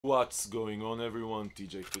What's going on, everyone?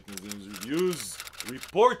 TJ Fitness News Reviews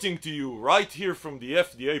reporting to you right here from the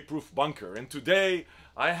FDA-proof bunker. And today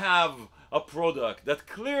I have a product that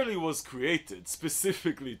clearly was created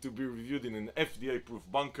specifically to be reviewed in an FDA-proof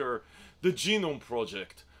bunker, the Genome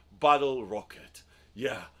Project Bottle Rocket.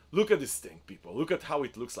 Yeah, look at this thing, people. Look at how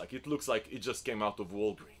it looks like. It looks like it just came out of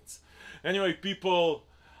Walgreens. Anyway, people,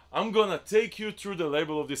 I'm gonna take you through the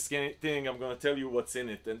label of this thing. I'm gonna tell you what's in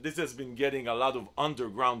it. And this has been getting a lot of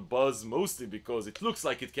underground buzz, mostly because it looks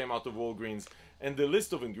like it came out of Walgreens. And the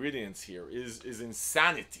list of ingredients here is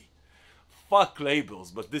insanity. Fuck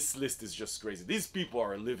labels, but this list is just crazy. These people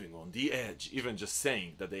are living on the edge, even just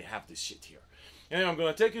saying that they have this shit here. Anyway, I'm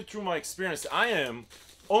gonna take you through my experience. I am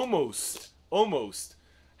almost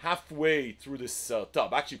halfway through this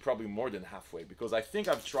tub. Actually, probably more than halfway, because I think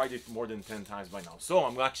I've tried it more than 10 times by now. So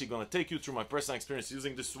I'm actually going to take you through my personal experience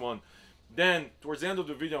using this one. Then, towards the end of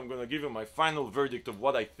the video, I'm going to give you my final verdict of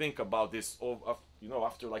what I think about this,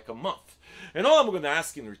 after like a month. And all I'm going to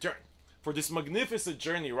ask in return for this magnificent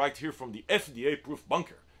journey right here from the FDA-proof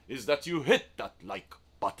bunker is that you hit that like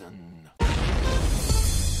button.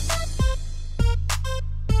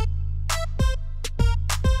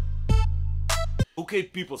 Okay,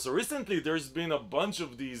 people, so recently there's been a bunch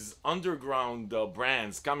of these underground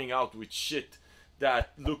brands coming out with shit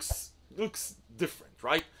that looks different,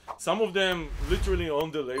 right? Some of them literally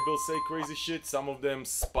on the label say crazy shit. Some of them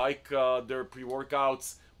spike their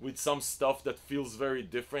pre-workouts with some stuff that feels very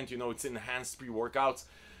different. You know, it's enhanced pre-workouts.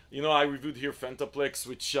 You know, I reviewed here Fentaplex,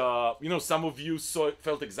 which, some of you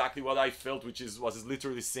felt exactly what I felt, which was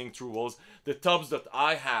literally seeing through walls. The tubs that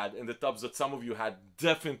I had and the tubs that some of you had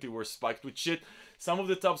definitely were spiked with shit. Some of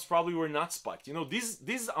the tubs probably were not spiked. You know,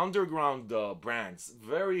 these underground brands,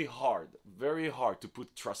 very hard to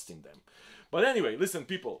put trust in them. But anyway, listen,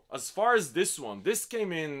 people, as far as this one, this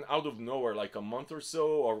came in out of nowhere like a month or so,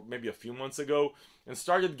 or maybe a few months ago, and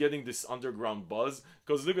started getting this underground buzz.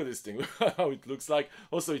 Because look at this thing, look at how it looks like.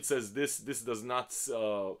 Also, it says this does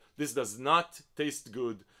not taste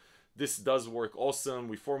good. This does work awesome.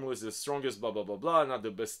 We formulate the strongest, blah blah blah blah. Not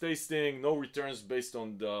the best tasting. No returns based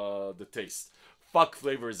on the taste. Fuck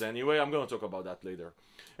flavors anyway. I'm gonna talk about that later.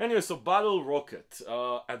 Anyway, so Bottle Rocket,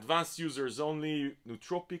 advanced users only,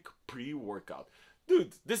 nootropic pre-workout.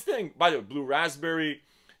 Dude, this thing, by the way, blue raspberry.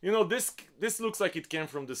 You know, this looks like it came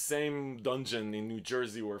from the same dungeon in New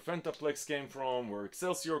Jersey where Fentaplex came from, where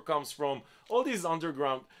Excelsior comes from. All these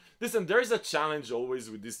underground. Listen, there's a challenge always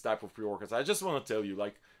with this type of pre-workouts. I just want to tell you,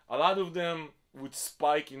 like, a lot of them would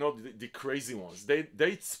spike. You know, the crazy ones.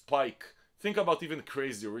 They spike. Think about even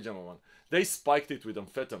Crazy, the original one. They spiked it with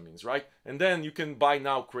amphetamines, right? And then you can buy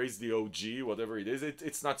now Crazy OG, whatever it is.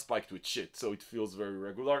 It's not spiked with shit, so it feels very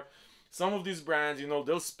regular. Some of these brands, you know,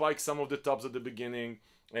 they'll spike some of the tubs at the beginning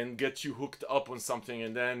and get you hooked up on something,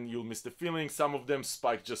 and then you'll miss the feeling. Some of them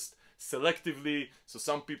spike just selectively, so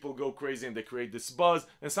some people go crazy and they create this buzz,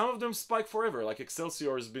 and some of them spike forever. Like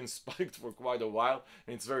Excelsior has been spiked for quite a while,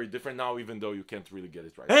 and it's very different now, even though you can't really get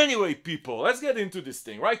it right. Anyway, people, let's get into this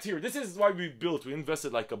thing right here. This is why we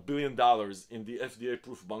invested like $1 billion in the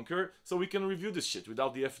FDA-proof bunker, so we can review this shit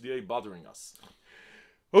without the FDA bothering us.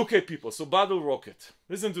 Okay, people, so Bottle Rocket,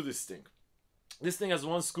 listen to this thing. This thing has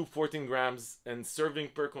 1 scoop, 14 grams, and serving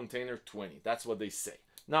per container 20. That's what they say.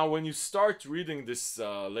 Now, when you start reading this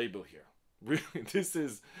label here, really, this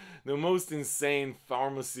is the most insane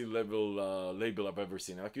pharmacy level label I've ever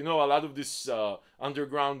seen. Like, you know, a lot of this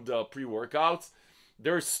underground pre-workouts,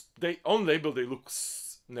 they on label they look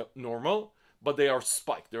normal, but they are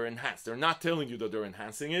spiked. They're enhanced. They're not telling you that they're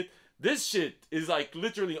enhancing it. This shit is like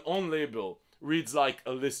literally on label reads like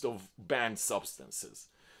a list of banned substances.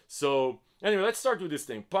 So anyway, let's start with this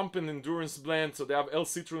thing. Pump and Endurance Blend. So they have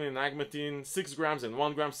L-citrulline and agmatine, 6 grams and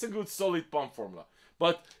 1 gram. It's a good solid pump formula.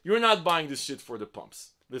 But you're not buying this shit for the pumps.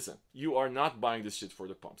 Listen, you are not buying this shit for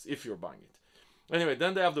the pumps, if you're buying it. Anyway,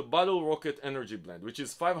 then they have the Bottle Rocket Energy Blend, which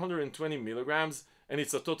is 520 milligrams, and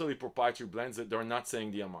it's a totally proprietary blend that they're not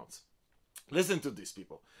saying the amounts. Listen to this,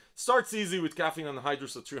 people. Starts easy with caffeine and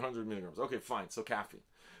hydrous at 300 milligrams. Okay, fine, so caffeine.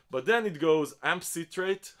 But then it goes amp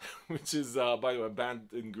citrate, which is, by the way, a banned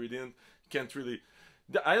ingredient. Can't really,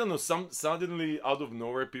 I don't know, suddenly out of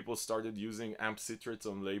nowhere people started using amp citrates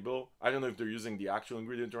on label. I don't know if they're using the actual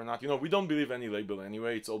ingredient or not. You know, we don't believe any label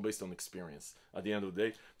anyway. It's all based on experience at the end of the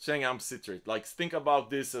day. Saying amp citrate, like, think about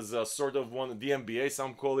this as a sort of one, DMBA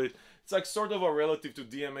some call it. It's like sort of a relative to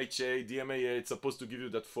DMHA, DMAA. It's supposed to give you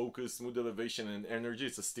that focus, mood elevation, and energy.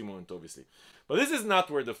 It's a stimulant, obviously. But this is not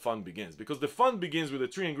where the fun begins, because the fun begins with the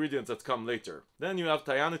 3 ingredients that come later. Then you have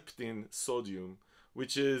thioneptine sodium,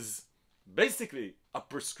 which is basically a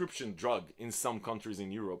prescription drug in some countries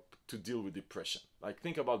in Europe to deal with depression. Like,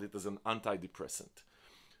 think about it as an antidepressant.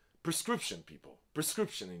 Prescription, people.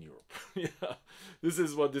 Prescription in Europe. Yeah, this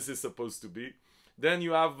is what this is supposed to be. Then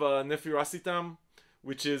you have nefiracetam,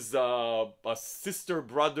 which is a sister,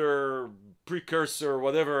 brother, precursor,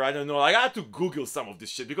 whatever, I don't know. I had to Google some of this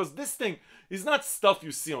shit because this thing is not stuff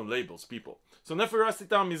you see on labels, people. So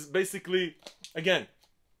nefiracetam is basically, again,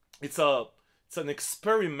 it's an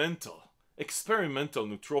experimental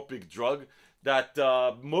nootropic drug that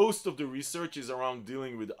most of the research is around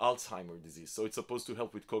dealing with Alzheimer's disease. So it's supposed to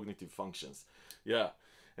help with cognitive functions. Yeah.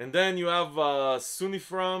 And then you have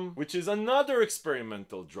Sunifram, which is another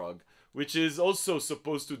experimental drug, which is also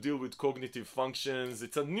supposed to deal with cognitive functions.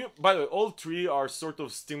 It's a new, by the way, all three are sort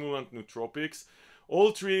of stimulant nootropics.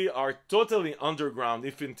 All three are totally underground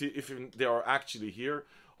if they are actually here.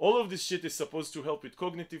 All of this shit is supposed to help with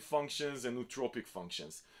cognitive functions and nootropic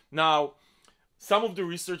functions. Now, some of the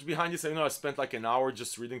research behind this, I spent like an hour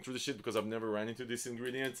just reading through the shit because I've never ran into these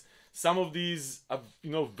ingredients. Some of these have,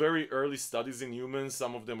 very early studies in humans.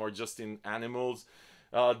 Some of them are just in animals.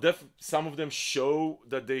 Some of them show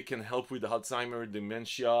that they can help with Alzheimer's,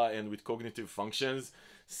 dementia, and with cognitive functions.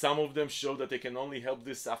 Some of them show that they can only help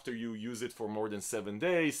this after you use it for more than 7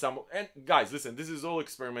 days. And guys, listen, this is all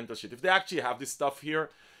experimental shit. If they actually have this stuff here,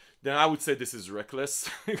 then I would say this is reckless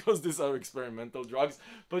because these are experimental drugs.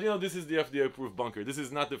 But this is the FDA-approved bunker. This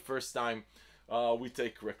is not the first time we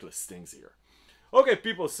take reckless things here. Okay,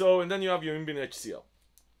 people. So, and then you have your Imbin HCl.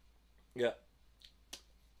 Yeah.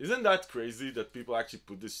 Isn't that crazy that people actually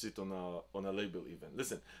put this shit on a label even?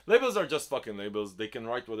 Listen, labels are just fucking labels. They can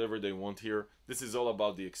write whatever they want here. This is all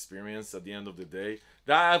about the experience at the end of the day.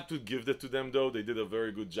 I have to give that to them though. They did a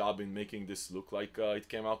very good job in making this look like it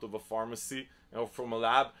came out of a pharmacy or from a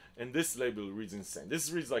lab. And this label reads insane.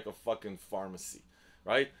 This reads like a fucking pharmacy,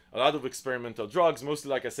 right? A lot of experimental drugs, mostly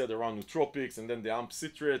like I said around nootropics, and then the amp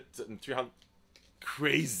citrate and 300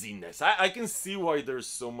 craziness. I can see why there's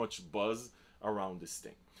so much buzz around this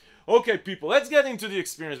thing. Okay, people, let's get into the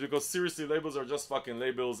experience because seriously, labels are just fucking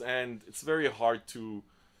labels and it's very hard to...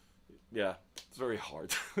 Yeah, it's very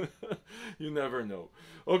hard. You never know.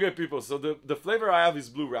 Okay, people, so the flavor I have is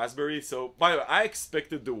blue raspberry. So, by the way, I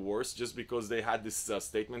expected the worst just because they had this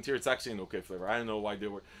statement here. It's actually an okay flavor. I don't know why they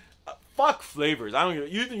were... fuck flavors. I don't.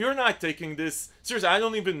 You're not taking this. Seriously, I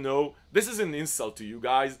don't even know. This is an insult to you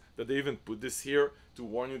guys that they even put this here to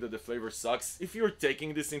warn you that the flavor sucks. If you're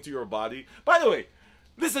taking this into your body... By the way...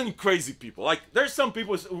 Listen, crazy people. Like, there's some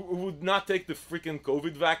people who would not take the freaking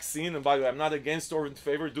COVID vaccine. And by the way, I'm not against or in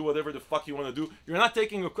favor. Do whatever the fuck you want to do. You're not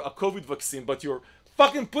taking a COVID vaccine, but you're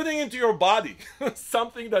fucking putting into your body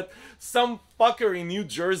something that some fucker in New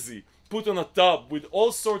Jersey put on a tub with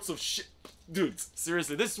all sorts of shit. Dudes,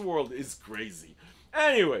 seriously, this world is crazy.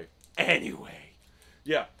 Anyway.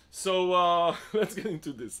 Yeah. So, let's get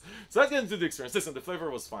into this. So, let's get into the experience. Listen, the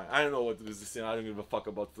flavor was fine. I don't know what this is. I don't give a fuck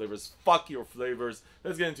about flavors. Fuck your flavors.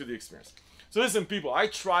 Let's get into the experience. So, listen, people. I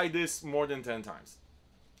tried this more than 10 times.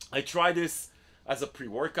 I tried this as a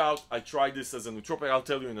pre-workout. I tried this as a nootropic. I'll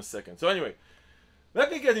tell you in a second. So, anyway. Let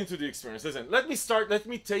me get into the experience. Listen, let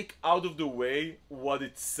me take out of the way what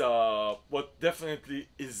definitely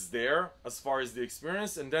is there as far as the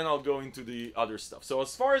experience, and then I'll go into the other stuff. So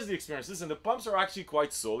as far as the experience, listen, the pumps are actually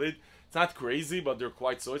quite solid. It's not crazy, but they're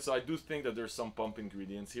quite solid. So I do think that there's some pump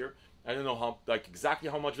ingredients here. I don't know exactly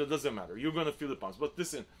how much, that doesn't matter. You're gonna feel the pumps. But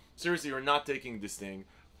listen, seriously, you're not taking this thing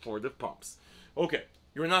for the pumps. Okay,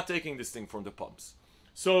 you're not taking this thing for the pumps.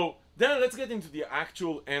 So then let's get into the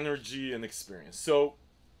actual energy and experience. So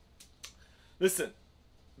listen,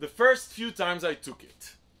 the first few times I took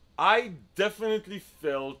it, I definitely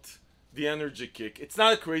felt the energy kick. It's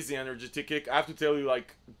not a crazy energy kick. I have to tell you,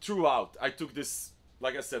 like, throughout, I took this,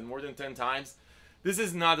 like I said, more than 10 times. This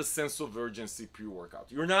is not a sense of urgency pre-workout.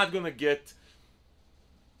 You're not gonna get...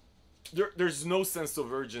 There's no sense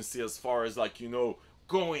of urgency as far as, like,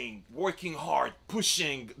 going, working hard,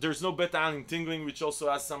 pushing. There's no beta-alanine tingling, which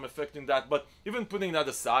also has some effect in that. But even putting that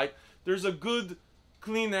aside, there's a good,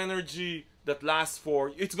 clean energy that lasts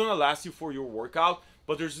for... It's going to last you for your workout,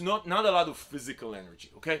 but there's not a lot of physical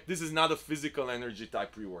energy, okay? This is not a physical energy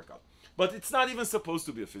type pre-workout. But it's not even supposed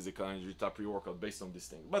to be a physical energy type pre-workout based on this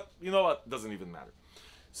thing. But you know what? Doesn't even matter.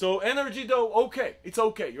 So energy, though, okay. It's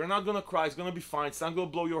okay. You're not going to cry. It's going to be fine. It's not going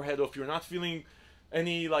to blow your head off. You're not feeling...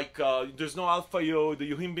 any, like, there's no alpha yo, the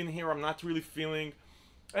yohimbin here, I'm not really feeling.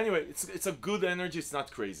 Anyway, it's a good energy, it's not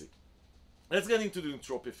crazy. Let's get into the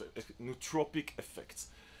nootropic effects.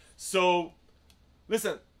 So,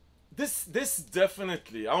 listen, this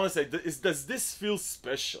definitely, I want to say, does this feel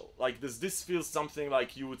special? Like, does this feel something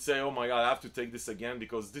like you would say, oh my god, I have to take this again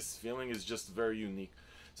because this feeling is just very unique.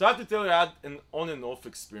 So I have to tell you, I had an on and off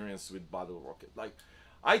experience with Bottle Rocket. Like,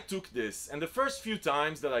 I took this, and the first few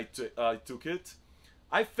times that I took it,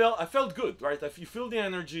 I felt good, right? If you feel the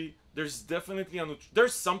energy, there's definitely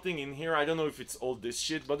there's something in here. I don't know if it's all this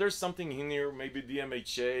shit, but there's something in here. Maybe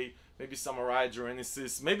DMHA, maybe Samurai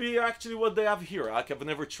Genesis, maybe actually what they have here. Like, I've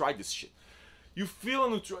never tried this shit. You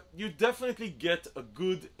feel you definitely get a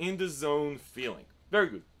good in the zone feeling. Very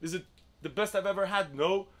good. Is it the best I've ever had?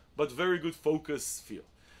 No, but very good focus feel.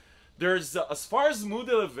 There's as far as mood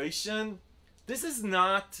elevation, there's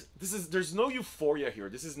no euphoria here.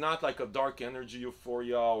 This is not like a dark energy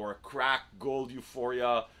euphoria or a crack gold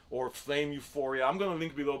euphoria or flame euphoria. I'm gonna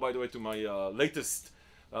link below, by the way, to my latest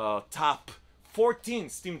top 14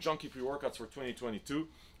 Steam Junkie pre-workouts for 2022.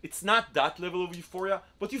 It's not that level of euphoria,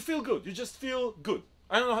 but you feel good. You just feel good.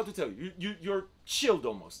 I don't know how to tell you. You're chilled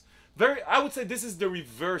almost. I would say this is the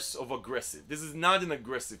reverse of aggressive. This is not an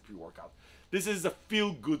aggressive pre-workout. This is a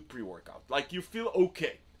feel-good pre-workout. Like, you feel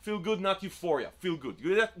okay. Feel good, not euphoria. Feel good.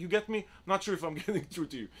 You get me? I'm not sure if I'm getting through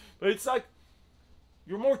to you. But it's like,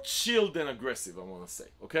 you're more chilled than aggressive, I want to say.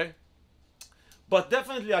 Okay? But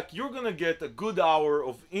definitely, like, you're going to get a good hour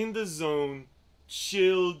of in the zone,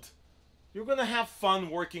 chilled. You're going to have fun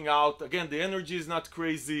working out. Again, the energy is not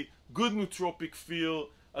crazy. Good nootropic feel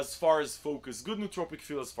as far as focus. Good nootropic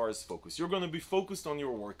feel as far as focus. You're going to be focused on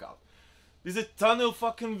your workout. Is it tunnel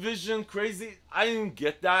fucking vision crazy? I didn't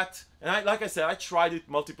get that. And like I said, I tried it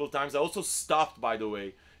multiple times. I also stopped, by the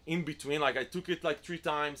way, in between. Like, I took it like 3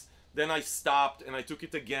 times. Then I stopped and I took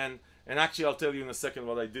it again. And actually, I'll tell you in a second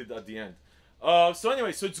what I did at the end. So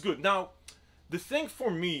anyway, so it's good. Now, the thing for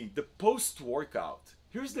me, the post-workout.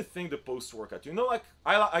 Here's the thing, the post-workout. You know, like,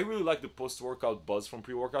 I really like the post-workout buzz from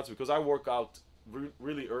pre-workouts because I work out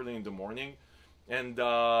really early in the morning. And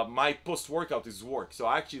my post-workout is work. So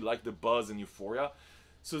I actually like the buzz and euphoria.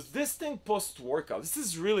 So this thing post-workout, this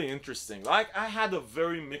is really interesting. Like, I had a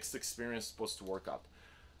very mixed experience post-workout.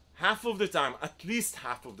 Half of the time, at least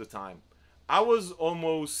half of the time, I was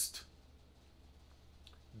almost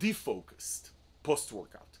defocused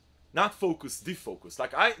post-workout. Not focused, defocused.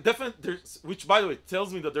 Like, I definitely, which by the way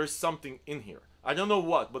tells me that there's something in here. I don't know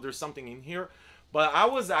what, but there's something in here. But I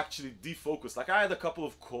was actually defocused. Like, I had a couple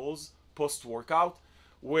of calls post-workout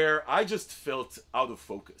where I just felt out of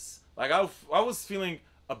focus. Like, I was feeling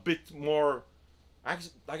a bit more,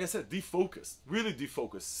 actually, like I said, defocused. Really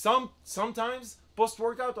defocused. Sometimes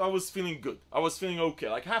post-workout I was feeling good. I was feeling okay.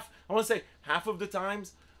 Like, I want to say half of the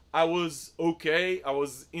times I was okay. I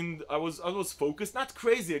was focused. Not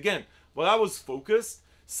crazy again, but I was focused.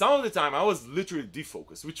 Some of the time I was literally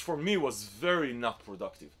defocused, which for me was very not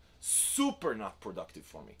productive. Super not productive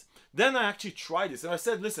for me. Then I actually tried this and I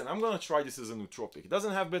said, listen, I'm gonna try this as a nootropic. It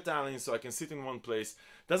doesn't have beta-alanine, so I can sit in one place.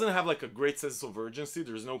 It doesn't have like a great sense of urgency.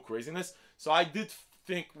 There's no craziness. So I did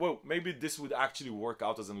think, well, maybe this would actually work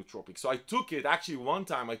out as a nootropic. So I took it, actually one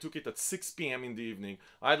time I took it at 6 p.m. in the evening.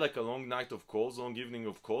 I had like a long night of calls, long evening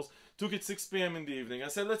of calls. Took it 6 p.m. in the evening. I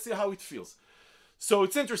said, let's see how it feels. So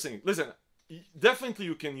it's interesting. Listen, definitely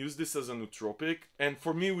you can use this as a nootropic. And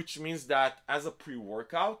for me, which means that as a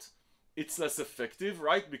pre-workout, it's less effective,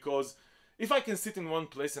 right? Because if I can sit in one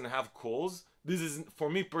place and have calls, this is, for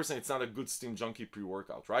me personally, it's not a good Steam Junkie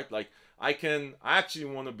pre-workout, right? Like, I actually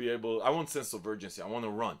want to be able, I want sense of urgency, I want to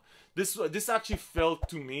run. This actually felt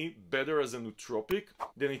to me better as a nootropic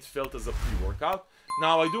than it felt as a pre-workout.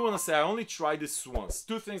 Now, I do want to say I only tried this once.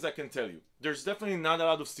 2 things I can tell you. There's definitely not a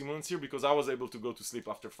lot of stimulants here because I was able to go to sleep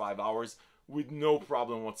after 5 hours with no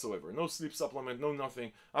problem whatsoever. No sleep supplement, no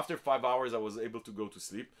nothing. After 5 hours, I was able to go to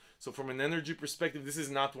sleep. So from an energy perspective, this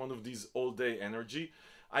is not one of these all-day energy.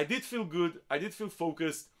 I did feel good. I did feel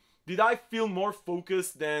focused. Did I feel more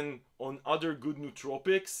focused than on other good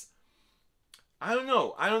nootropics? I don't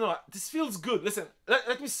know. I don't know. This feels good. Listen,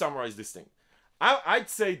 let me summarize this thing. I'd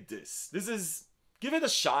say this. This is, give it a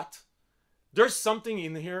shot. There's something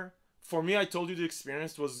in here. For me, I told you the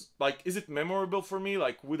experience was like, is it memorable for me?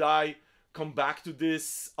 Like, would I come back to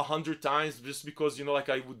this 100 times just because, you know, like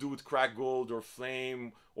I would do with Crack Gold or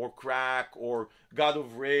Flame or Crack or God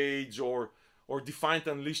of Rage or Defiant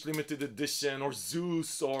Unleashed Limited Edition or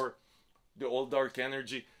Zeus or the All Dark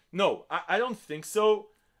Energy? No, I don't think so,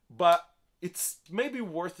 but it's maybe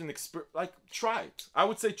worth an experience. Like, try it. I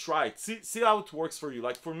would say try it. See how it works for you.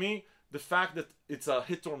 Like, for me, the fact that it's a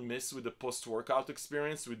hit or miss with the post-workout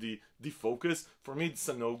experience, with the defocus, for me, it's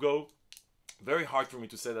a no-go. Very hard for me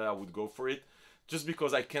to say that I would go for it, just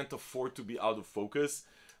because I can't afford to be out of focus.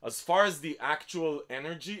 As far as the actual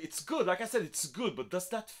energy, it's good. Like I said, it's good, but does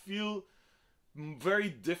that feel very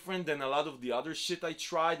different than a lot of the other shit I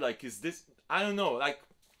tried? Like, is this, I don't know,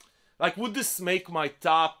 like would this make my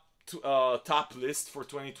top top list for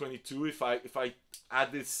 2022 if I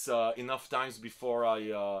add this enough times before I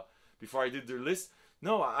did their list.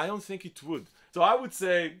 No, I don't think it would. So I would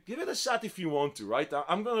say give it a shot if you want to, right?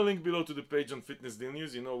 I'm gonna link below to the page on Fitness Deal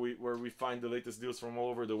News, you know, where we find the latest deals from all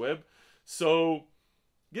over the web. So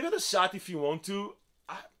give it a shot if you want to.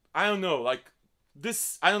 I don't know, like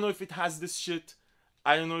this. I don't know if it has this shit.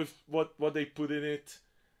 I don't know if what they put in it.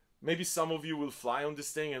 Maybe some of you will fly on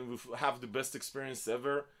this thing and will have the best experience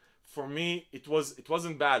ever. For me, it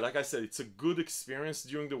wasn't bad. Like I said, it's a good experience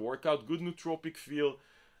during the workout. Good nootropic feel.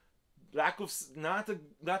 Lack of not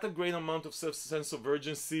a great amount of sense of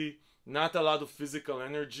urgency. Not a lot of physical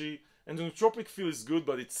energy. And the nootropic feel is good,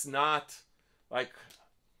 but it's not like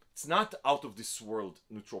it's not out of this world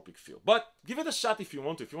nootropic feel. But give it a shot if you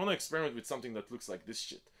want to. If you want to experiment with something that looks like this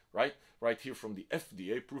shit. Right? Right here from the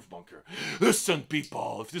FDA proof bunker. Listen,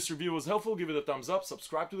 people, if this review was helpful, give it a thumbs up,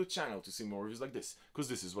 subscribe to the channel to see more reviews like this, because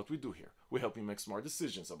this is what we do here. We help you make smart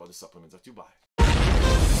decisions about the supplements that you buy.